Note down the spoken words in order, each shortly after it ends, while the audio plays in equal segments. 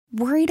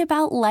Worried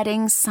about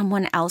letting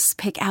someone else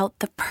pick out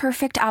the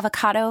perfect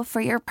avocado for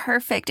your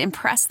perfect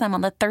impress them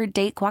on the third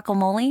date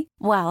guacamole?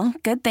 Well,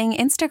 good thing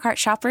Instacart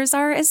shoppers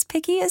are as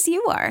picky as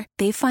you are.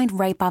 They find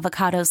ripe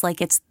avocados like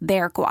it's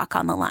their guac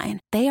on the line.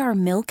 They are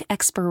milk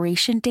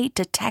expiration date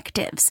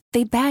detectives.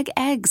 They bag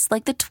eggs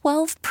like the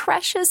 12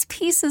 precious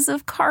pieces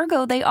of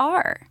cargo they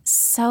are.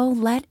 So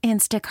let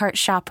Instacart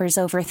shoppers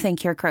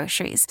overthink your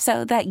groceries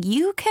so that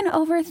you can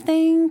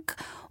overthink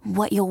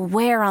what you'll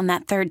wear on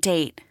that third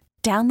date.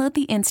 Download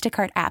the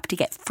Instacart app to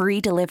get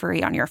free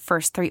delivery on your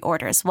first 3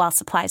 orders while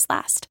supplies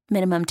last.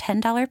 Minimum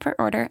 $10 per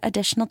order.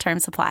 Additional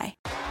terms apply.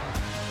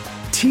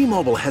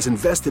 T-Mobile has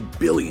invested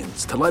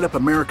billions to light up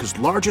America's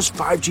largest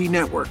 5G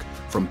network,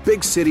 from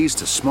big cities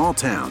to small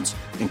towns,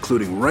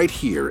 including right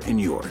here in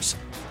yours.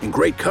 And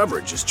great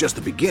coverage is just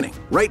the beginning.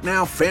 Right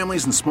now,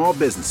 families and small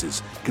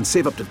businesses can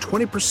save up to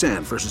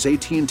 20% versus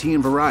AT&T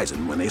and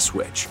Verizon when they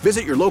switch.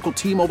 Visit your local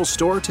T-Mobile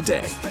store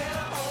today.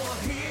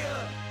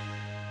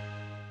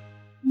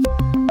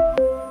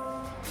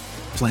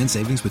 Plan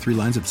savings with 3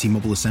 lines of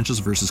T-Mobile Essentials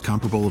versus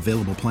comparable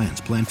available plans.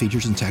 Plan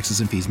features and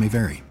taxes and fees may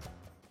vary.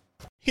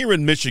 Here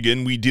in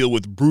Michigan, we deal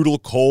with brutal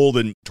cold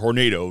and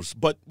tornadoes,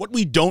 but what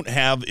we don't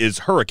have is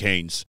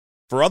hurricanes.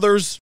 For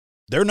others,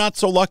 they're not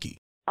so lucky.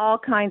 All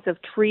kinds of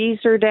trees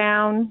are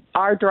down.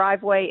 Our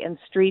driveway and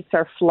streets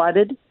are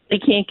flooded. They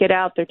can't get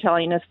out. They're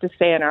telling us to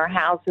stay in our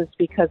houses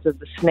because of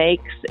the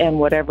snakes and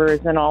whatever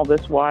is in all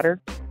this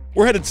water.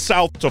 We're headed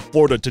south to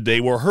Florida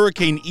today, where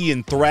Hurricane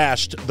Ian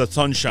thrashed the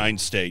Sunshine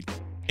State.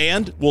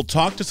 And we'll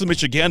talk to some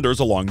Michiganders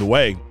along the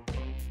way.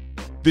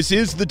 This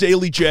is The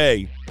Daily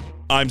J.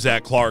 I'm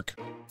Zach Clark.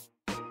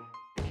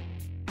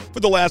 For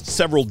the last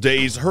several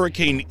days,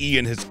 Hurricane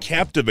Ian has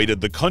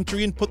captivated the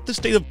country and put the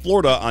state of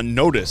Florida on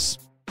notice.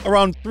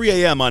 Around 3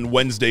 a.m. on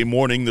Wednesday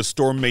morning, the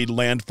storm made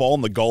landfall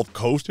on the Gulf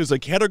Coast as a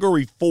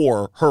Category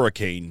 4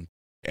 hurricane.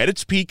 At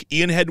its peak,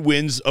 Ian had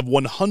winds of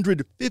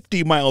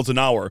 150 miles an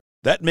hour.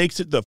 That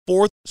makes it the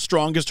 4th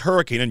strongest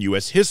hurricane in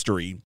U.S.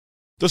 history.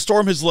 The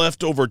storm has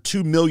left over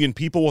 2 million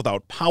people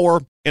without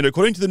power, and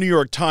according to the New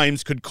York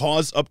Times, could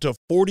cause up to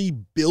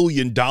 $40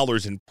 billion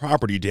in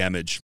property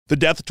damage. The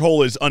death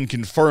toll is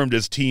unconfirmed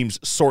as teams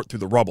sort through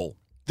the rubble.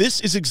 This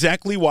is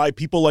exactly why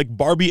people like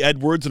Barbie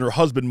Edwards and her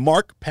husband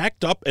Mark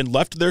packed up and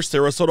left their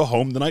Sarasota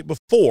home the night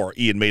before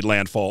Ian made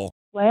landfall.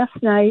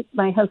 Last night,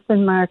 my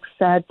husband Mark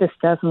said, "This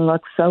doesn't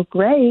look so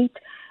great.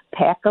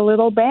 Pack a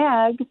little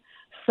bag."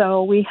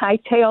 So we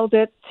hightailed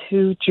it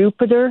to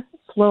Jupiter,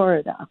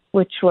 Florida,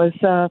 which was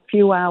a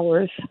few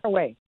hours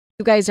away.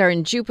 You guys are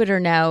in Jupiter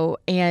now,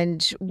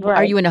 and Right.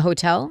 Are you in a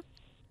hotel?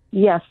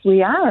 Yes,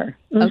 we are.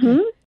 Mm-hmm.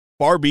 Okay.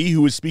 Barbie,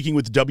 who is speaking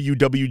with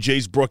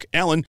WWJ's Brooke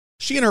Allen,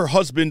 she and her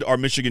husband are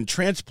Michigan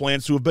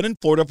transplants who have been in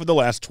Florida for the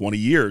last 20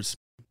 years.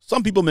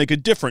 Some people make a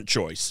different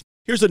choice.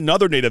 Here's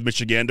another native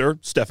Michigander,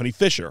 Stephanie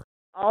Fisher.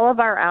 All of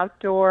our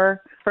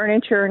outdoor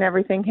furniture and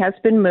everything has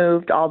been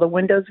moved. All the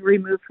windows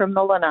removed from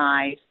the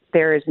lanais.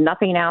 There is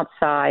nothing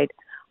outside.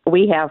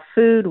 We have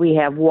food, we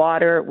have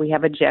water, we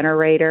have a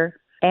generator,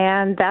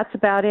 and that's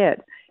about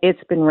it.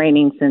 It's been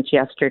raining since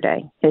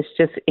yesterday. It's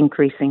just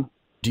increasing.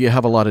 Do you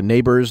have a lot of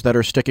neighbors that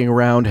are sticking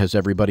around? Has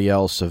everybody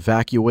else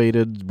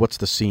evacuated? What's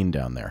the scene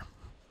down there?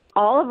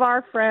 All of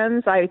our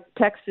friends, I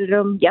texted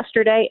them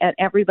yesterday, and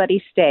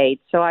everybody stayed.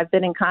 So I've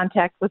been in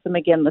contact with them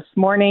again this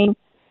morning,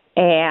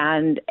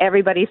 and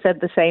everybody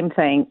said the same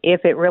thing.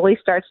 If it really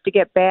starts to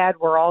get bad,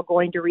 we're all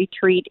going to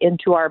retreat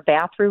into our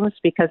bathrooms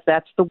because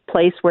that's the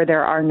place where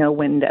there are no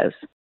windows.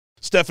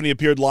 Stephanie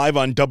appeared live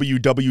on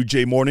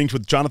WWJ Mornings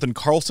with Jonathan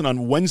Carlson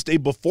on Wednesday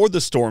before the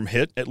storm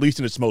hit, at least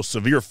in its most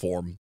severe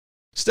form.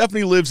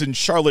 Stephanie lives in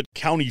Charlotte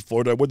County,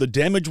 Florida, where the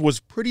damage was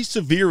pretty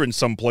severe in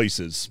some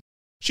places.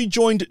 She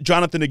joined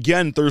Jonathan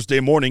again Thursday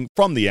morning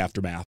from the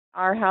aftermath.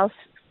 Our house,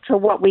 to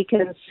what we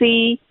can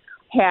see,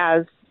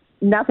 has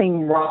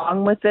nothing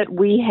wrong with it.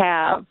 We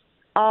have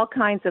all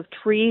kinds of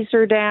trees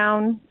are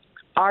down.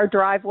 Our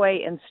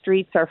driveway and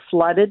streets are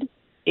flooded.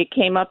 It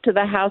came up to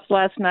the house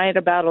last night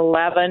about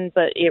 11,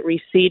 but it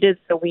receded,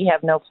 so we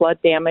have no flood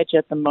damage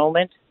at the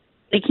moment.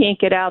 They can't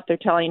get out. They're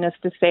telling us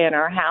to stay in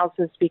our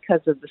houses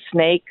because of the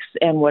snakes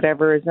and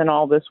whatever is in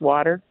all this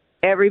water.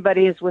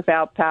 Everybody is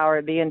without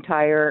power. The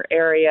entire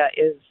area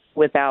is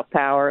without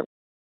power.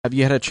 Have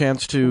you had a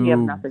chance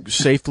to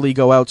safely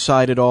go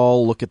outside at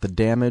all, look at the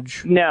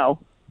damage? No.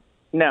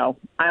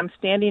 I'm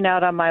standing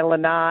out on my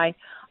lanai.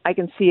 I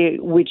can see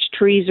which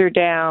trees are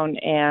down,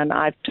 and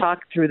I've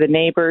talked through the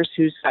neighbors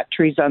who's got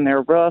trees on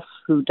their roof,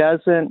 who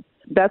doesn't.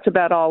 That's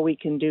about all we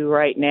can do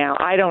right now.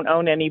 I don't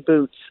own any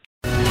boots.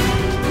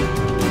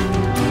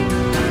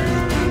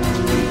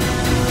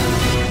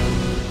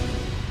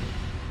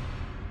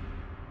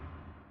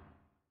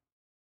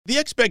 The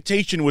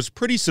expectation was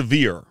pretty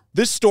severe.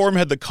 This storm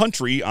had the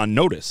country on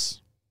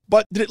notice.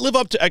 But did it live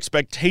up to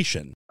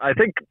expectation? I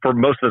think for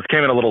most of us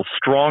came in a little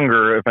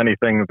stronger, if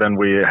anything, than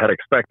we had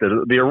expected.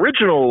 The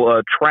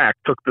original track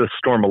took this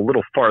storm a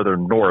little farther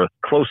north,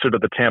 closer to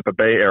the Tampa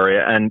Bay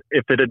area. And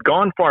if it had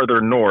gone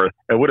farther north,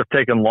 it would have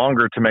taken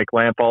longer to make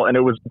landfall. And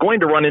it was going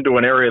to run into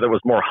an area that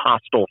was more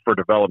hostile for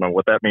development.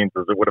 What that means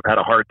is it would have had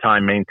a hard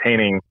time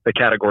maintaining the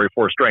Category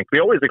 4 strength. We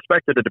always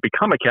expected it to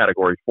become a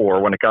Category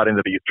 4 when it got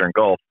into the Eastern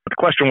Gulf. But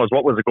the question was,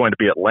 what was it going to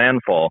be at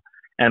landfall?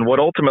 And what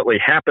ultimately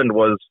happened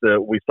was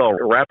that we saw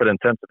rapid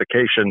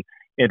intensification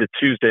into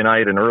Tuesday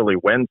night and early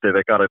Wednesday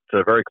that got it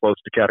very close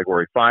to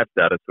Category 5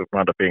 status. It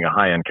wound up being a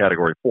high-end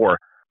Category 4.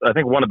 I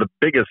think one of the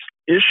biggest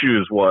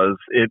issues was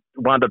it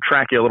wound up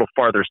tracking a little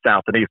farther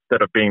south and east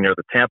instead of being near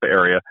the Tampa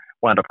area,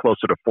 wound up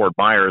closer to Fort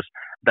Myers.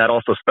 That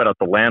also sped up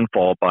the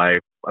landfall by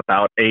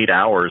about 8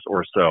 hours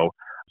or so.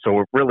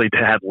 So it really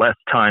had less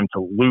time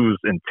to lose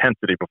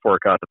intensity before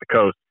it got to the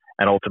coast.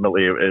 And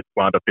ultimately, it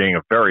wound up being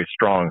a very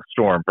strong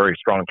storm, very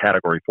strong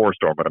Category 4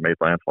 storm when it made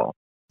landfall.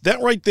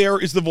 That right there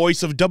is the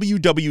voice of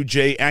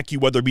WWJ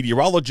AccuWeather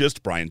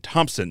meteorologist Brian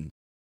Thompson.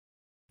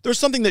 There's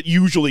something that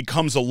usually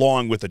comes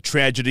along with a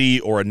tragedy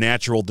or a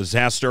natural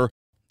disaster: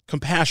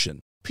 compassion.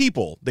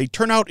 People, they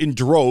turn out in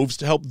droves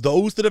to help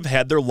those that have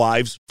had their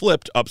lives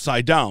flipped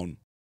upside down.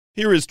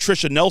 Here is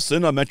Tricia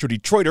Nelson, a Metro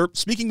Detroiter,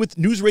 speaking with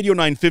News Radio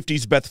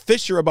 950's Beth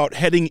Fisher about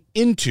heading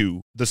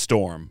into the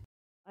storm.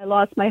 I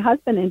lost my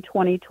husband in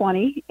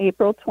 2020,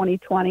 April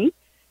 2020,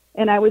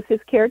 and I was his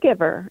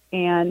caregiver.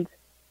 And,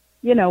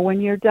 you know,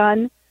 when you're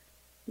done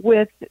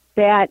with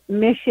that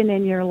mission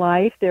in your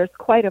life, there's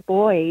quite a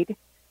void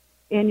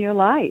in your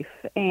life.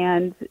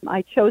 And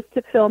I chose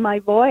to fill my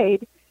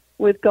void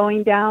with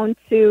going down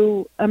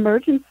to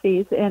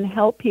emergencies and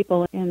help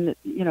people in,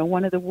 you know,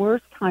 one of the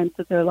worst times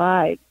of their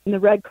lives. And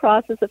the Red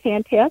Cross is a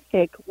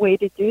fantastic way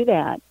to do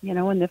that. You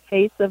know, in the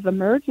face of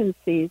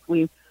emergencies,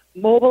 we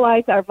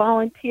mobilize our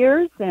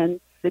volunteers and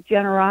the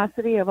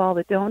generosity of all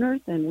the donors,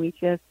 and we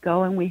just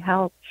go and we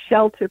help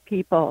shelter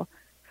people.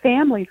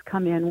 Families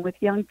come in with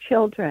young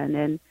children,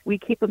 and we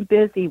keep them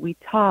busy. We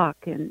talk,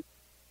 and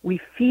we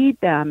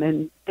feed them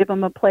and give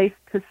them a place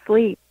to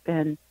sleep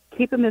and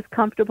keep them as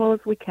comfortable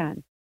as we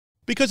can.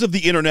 Because of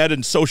the internet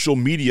and social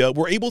media,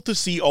 we're able to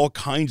see all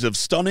kinds of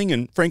stunning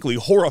and frankly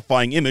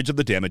horrifying image of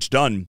the damage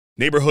done.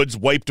 Neighborhoods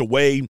wiped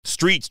away,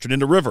 streets turned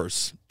into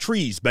rivers,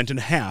 trees bent in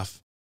half.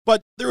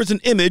 But there is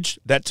an image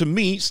that, to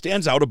me,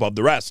 stands out above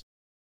the rest.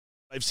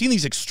 I've seen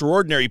these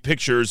extraordinary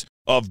pictures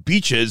of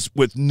beaches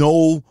with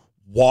no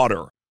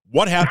water.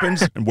 What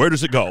happens and where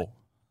does it go?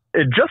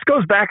 It just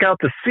goes back out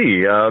to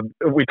sea.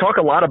 We talk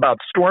a lot about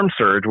storm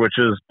surge, which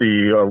is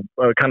the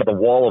kind of the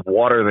wall of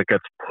water that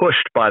gets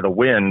pushed by the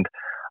wind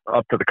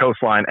up to the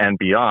coastline and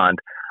beyond.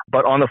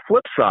 But on the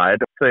flip side,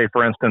 say,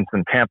 for instance,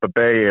 in Tampa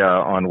Bay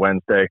on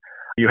Wednesday,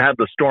 you have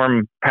the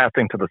storm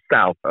passing to the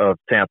south of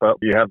Tampa.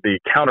 You have the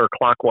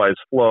counterclockwise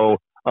flow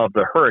of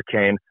the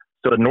hurricane.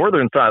 So the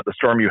northern side of the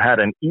storm, you had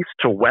an east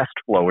to west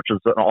flow, which is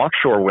an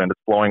offshore wind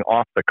that's blowing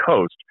off the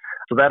coast.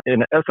 So that,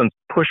 in essence,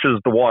 pushes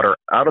the water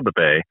out of the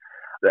bay.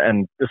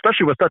 And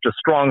especially with such a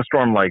strong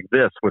storm like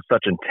this, with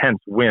such intense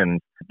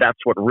winds, that's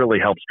what really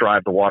helps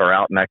drive the water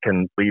out, and that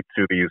can lead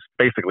to these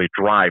basically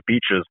dry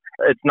beaches.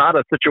 It's not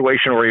a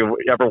situation where you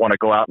ever want to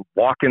go out and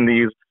walk in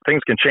these.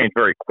 Things can change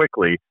very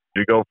quickly.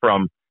 You go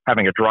from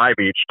having a dry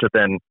beach to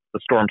then the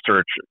storm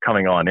surge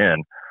coming on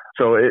in.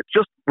 So it's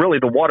just really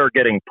the water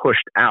getting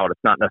pushed out. It's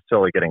not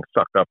necessarily getting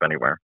sucked up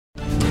anywhere.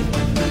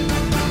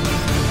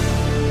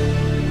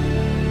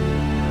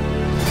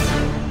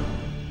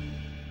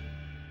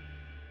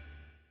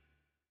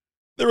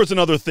 There is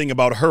another thing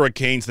about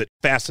hurricanes that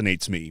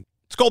fascinates me.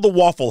 It's called the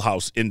Waffle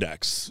House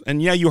Index.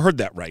 And yeah, you heard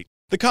that right.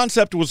 The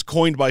concept was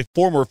coined by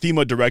former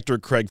FEMA Director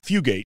Craig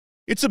Fugate.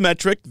 It's a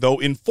metric, though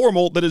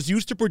informal, that is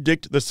used to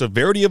predict the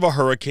severity of a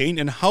hurricane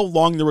and how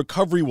long the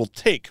recovery will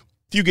take.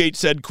 Fugate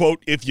said,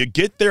 quote, "If you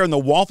get there and the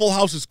Waffle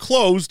House is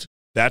closed,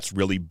 that's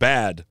really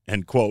bad,"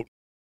 end quote.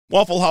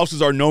 Waffle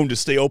houses are known to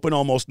stay open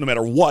almost no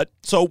matter what,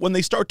 so when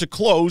they start to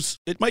close,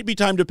 it might be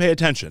time to pay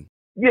attention.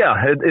 Yeah,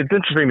 it's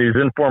interesting, these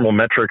informal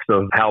metrics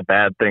of how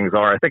bad things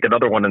are. I think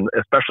another one,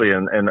 especially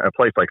in a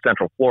place like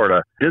Central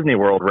Florida, Disney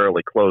World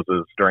rarely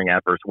closes during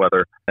adverse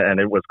weather, and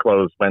it was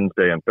closed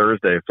Wednesday and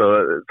Thursday.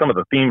 So some of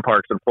the theme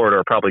parks in Florida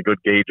are probably good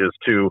gauges,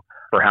 too,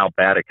 for how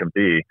bad it can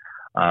be.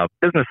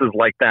 Businesses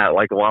like that,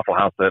 like the Waffle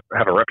House, that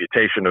have a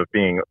reputation of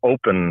being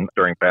open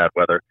during bad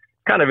weather,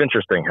 kind of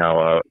interesting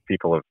how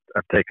people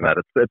have taken that.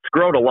 It's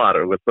grown a lot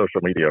with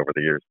social media over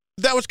the years.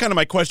 That was kind of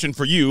my question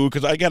for you,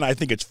 because, again, I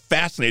think it's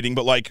fascinating,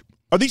 but, like,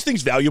 are these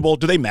things valuable?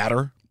 Do they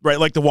matter? Right,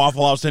 like the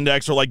Waffle House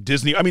Index or like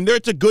Disney? I mean,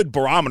 it's a good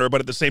barometer, but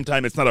at the same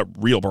time, it's not a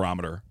real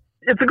barometer.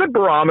 It's a good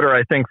barometer,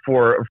 I think,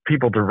 for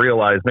people to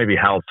realize maybe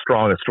how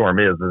strong a storm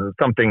is. It's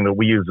something that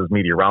we use as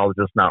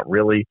meteorologists, not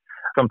really.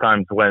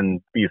 Sometimes when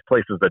these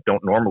places that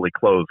don't normally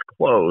close,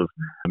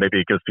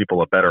 maybe it gives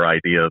people a better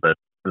idea that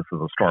this is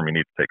a storm you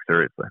need to take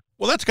seriously.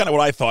 Well, that's kind of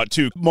what I thought,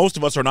 too. Most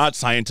of us are not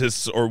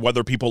scientists or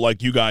weather people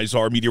like you guys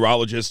are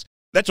meteorologists.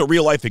 That's a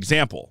real-life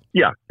example.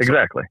 Yeah,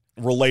 exactly.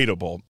 So,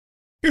 relatable.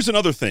 Here's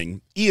another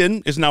thing.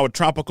 Ian is now a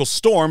tropical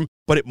storm,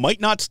 but it might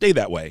not stay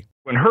that way.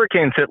 When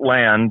hurricanes hit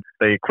land,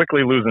 they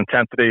quickly lose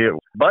intensity.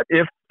 But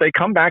if they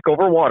come back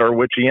over water,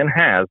 which Ian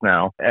has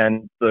now,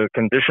 and the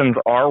conditions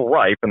are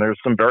ripe, and there's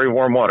some very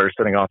warm water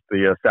sitting off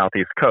the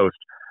southeast coast,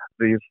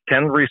 these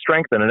can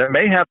re-strengthen, and it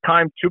may have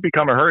time to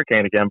become a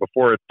hurricane again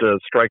before it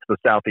strikes the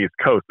southeast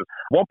coast. It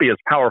won't be as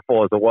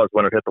powerful as it was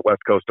when it hit the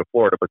west coast of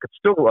Florida, but could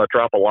still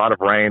drop a lot of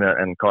rain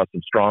and cause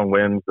some strong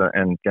winds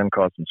and again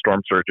cause some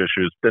storm surge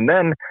issues. And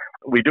then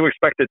we do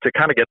expect it to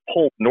kind of get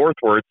pulled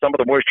northward. Some of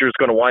the moisture is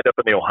going to wind up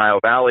in the Ohio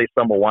Valley.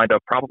 Some will wind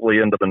up probably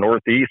into the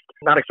Northeast.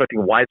 Not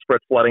expecting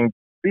widespread flooding.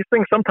 These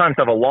things sometimes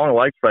have a long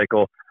life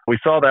cycle. We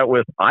saw that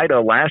with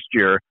Ida last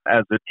year.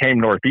 As it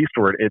came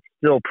northeastward, it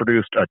still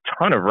produced a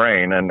ton of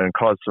rain and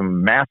caused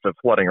some massive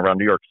flooding around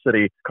New York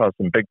City, caused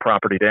some big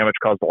property damage,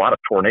 caused a lot of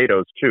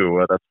tornadoes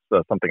too. That's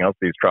something else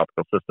these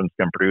tropical systems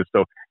can produce.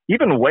 So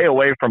even way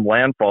away from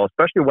landfall,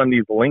 especially when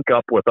these link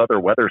up with other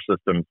weather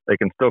systems, they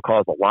can still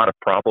cause a lot of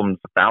problems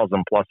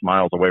 1,000+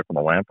 miles away from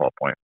the landfall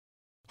point.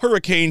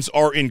 Hurricanes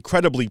are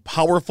incredibly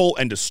powerful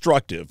and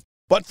destructive.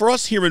 But for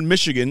us here in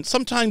Michigan,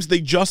 sometimes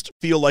they just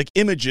feel like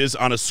images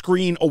on a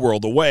screen a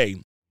world away.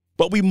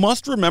 But we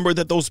must remember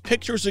that those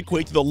pictures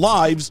equate to the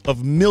lives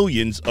of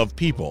millions of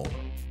people.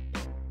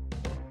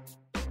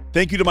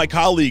 Thank you to my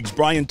colleagues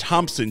Brian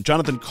Thompson,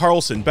 Jonathan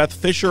Carlson, Beth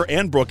Fisher,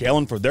 and Brooke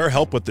Allen for their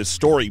help with this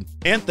story.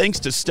 And thanks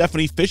to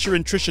Stephanie Fisher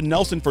and Tricia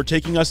Nelson for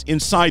taking us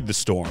inside the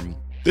storm.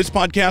 This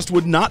podcast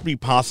would not be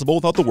possible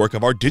without the work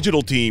of our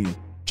digital team.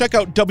 Check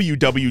out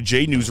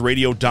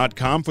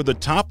wwjnewsradio.com for the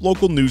top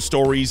local news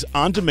stories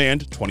on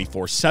demand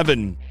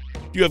 24/7.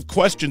 If you have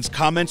questions,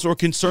 comments, or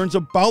concerns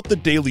about the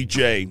Daily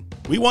J,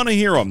 we want to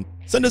hear them.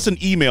 Send us an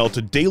email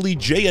to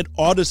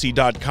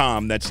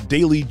dailyj@audacy.com. That's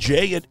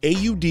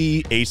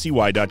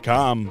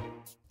dailyj@audacy.com.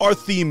 Our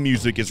theme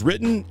music is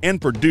written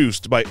and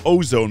produced by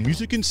Ozone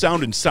Music and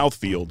Sound in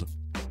Southfield.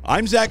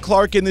 I'm Zach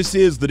Clark, and this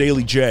is the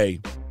Daily J.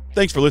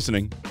 Thanks for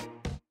listening.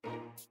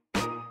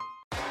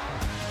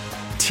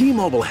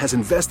 T-Mobile has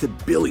invested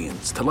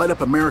billions to light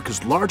up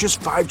America's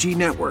largest 5G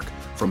network,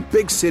 from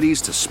big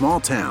cities to small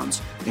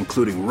towns,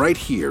 including right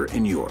here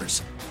in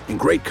yours. And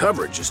great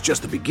coverage is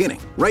just the beginning.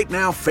 Right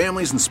now,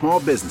 families and small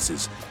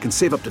businesses can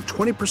save up to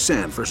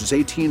 20% versus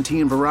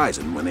AT&T and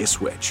Verizon when they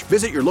switch.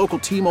 Visit your local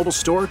T-Mobile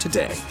store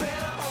today.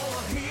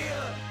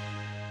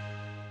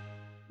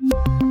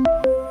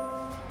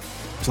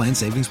 Plan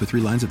savings with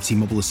 3 lines of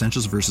T-Mobile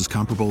Essentials versus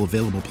comparable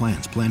available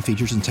plans. Plan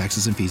features and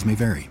taxes and fees may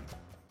vary.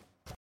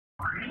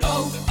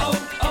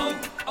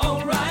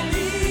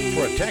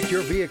 Protect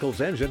your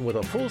vehicle's engine with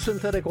a full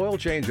synthetic oil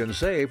change and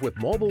save with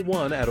Mobil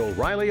 1 at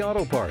O'Reilly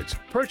Auto Parts.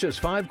 Purchase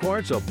 5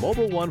 quarts of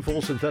Mobil 1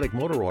 full synthetic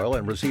motor oil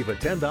and receive a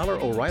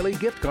 $10 O'Reilly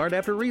gift card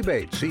after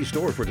rebate. See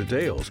store for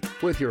details.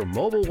 With your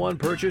Mobil 1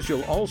 purchase,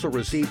 you'll also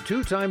receive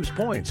 2 times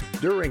points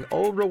during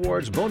O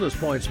Rewards Bonus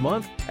Points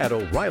Month at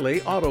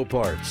O'Reilly Auto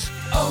Parts.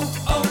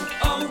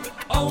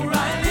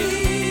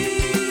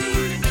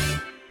 O'Reilly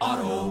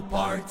Auto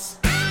Parts.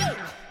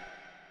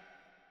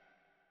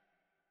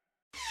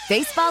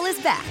 Baseball is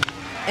back,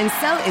 and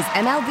so is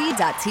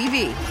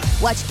MLB.tv.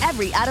 Watch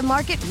every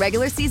out-of-market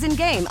regular season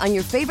game on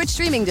your favorite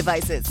streaming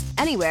devices,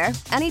 anywhere,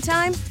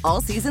 anytime,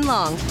 all season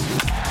long.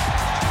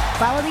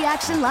 Follow the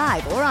action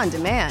live or on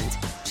demand.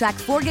 Track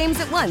 4 games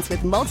at once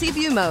with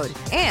multi-view mode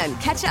and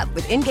catch up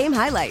with in-game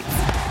highlights.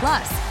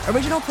 Plus,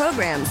 original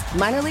programs,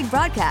 minor league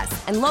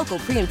broadcasts, and local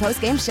pre- and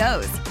post-game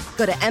shows.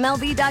 Go to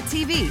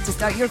MLB.tv to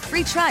start your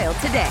free trial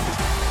today.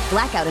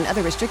 Blackout and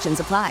other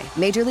restrictions apply.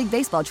 Major League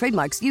Baseball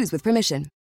trademarks used with permission.